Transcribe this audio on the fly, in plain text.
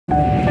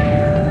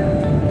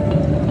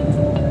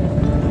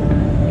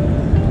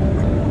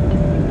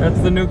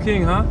the new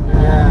king, huh?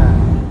 Yeah.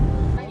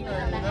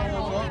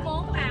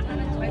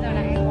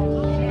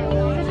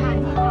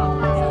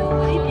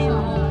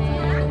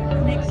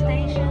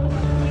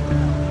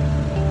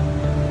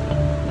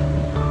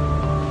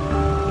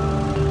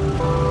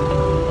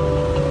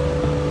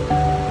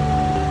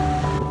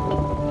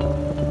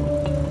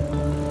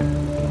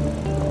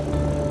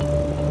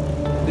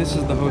 This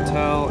is the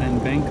hotel in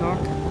Bangkok.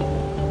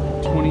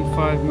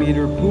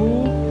 25-meter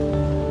pool.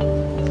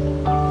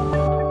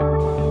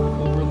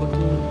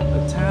 Overlooking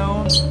the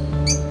town.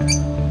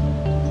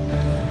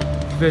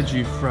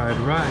 Veggie fried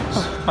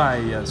rice.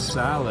 Papaya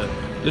salad.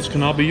 This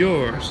can all be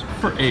yours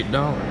for $8.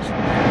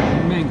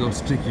 Mango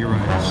sticky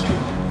rice.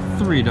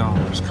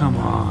 $3. Come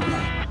on.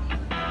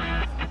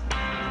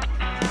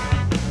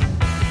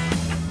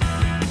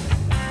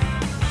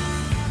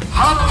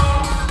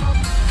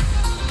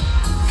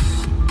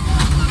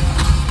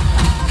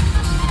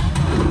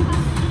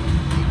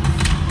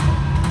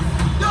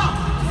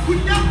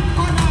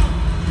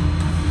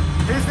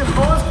 He's the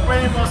most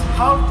famous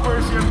half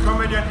Persian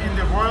comedian in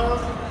the world.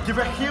 Give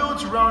a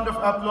huge round of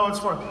applause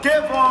for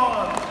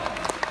Kevon!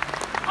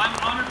 I'm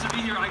honored to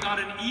be here. I got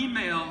an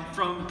email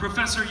from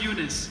Professor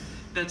Yunus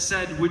that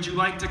said, would you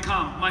like to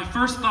come? My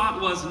first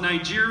thought was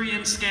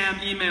Nigerian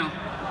scam email.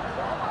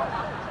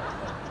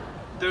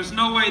 There's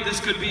no way this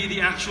could be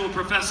the actual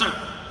professor.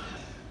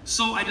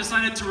 So I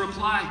decided to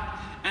reply,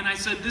 and I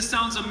said, this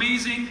sounds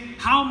amazing.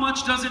 How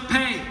much does it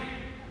pay?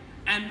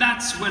 And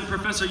that's when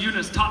Professor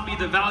Yunus taught me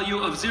the value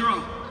of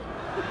zero.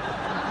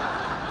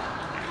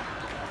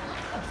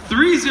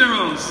 3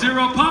 zeros,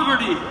 0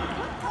 poverty,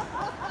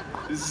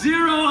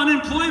 0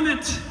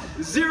 unemployment,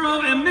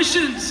 0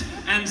 emissions,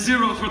 and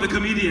 0 for the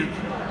comedian.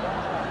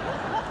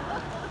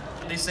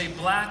 They say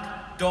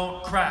black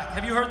don't crack.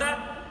 Have you heard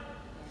that?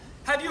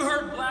 Have you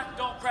heard black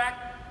don't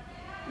crack?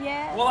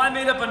 Yeah. Well, I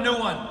made up a new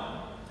one.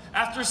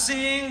 After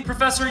seeing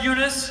Professor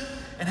Yunus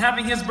and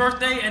having his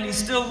birthday and he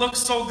still looks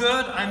so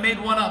good, I made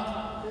one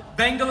up.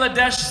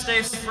 Bangladesh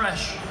stays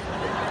fresh.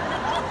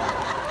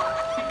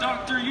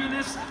 Dr.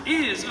 Yunus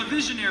is a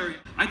visionary.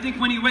 I think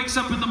when he wakes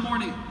up in the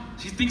morning,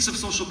 he thinks of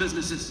social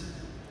businesses.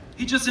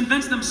 He just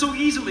invents them so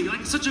easily,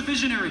 like such a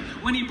visionary.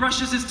 When he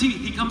brushes his teeth,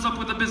 he comes up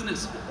with a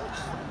business.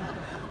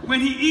 When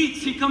he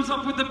eats, he comes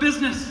up with a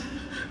business.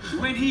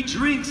 When he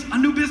drinks, a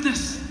new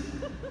business.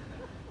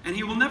 And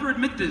he will never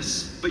admit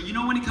this, but you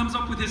know when he comes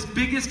up with his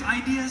biggest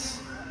ideas?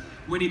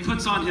 When he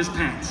puts on his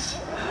pants.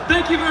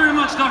 Thank you very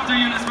much, Dr.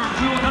 Yunus, for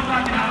we will come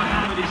back and have a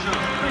comedy show.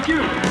 Thank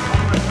you.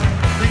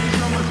 Thank you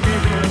so much,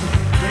 Gabriel.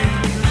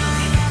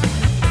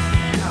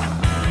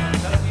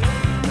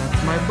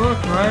 That's my book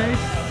right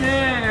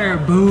there.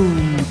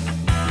 Boom.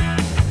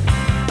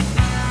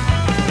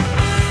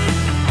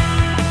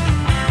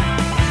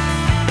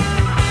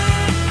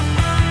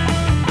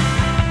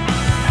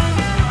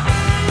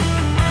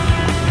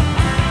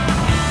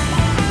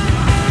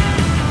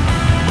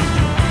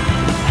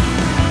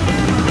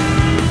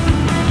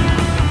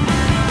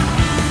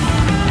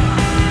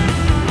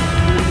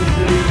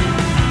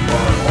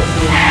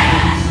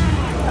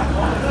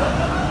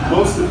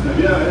 Most of them,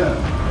 yeah.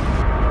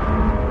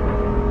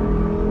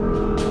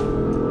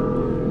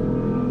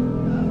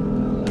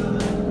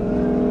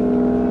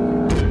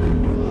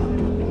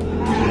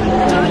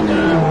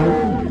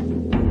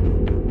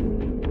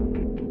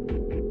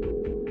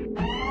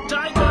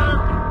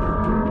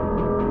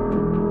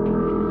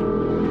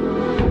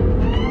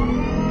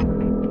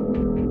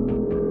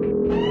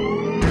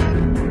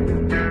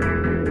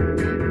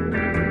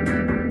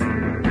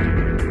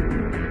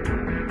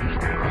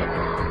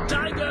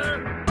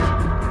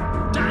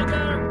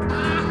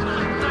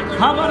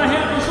 How about a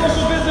hand for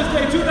Social Business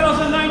Day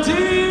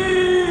 2019?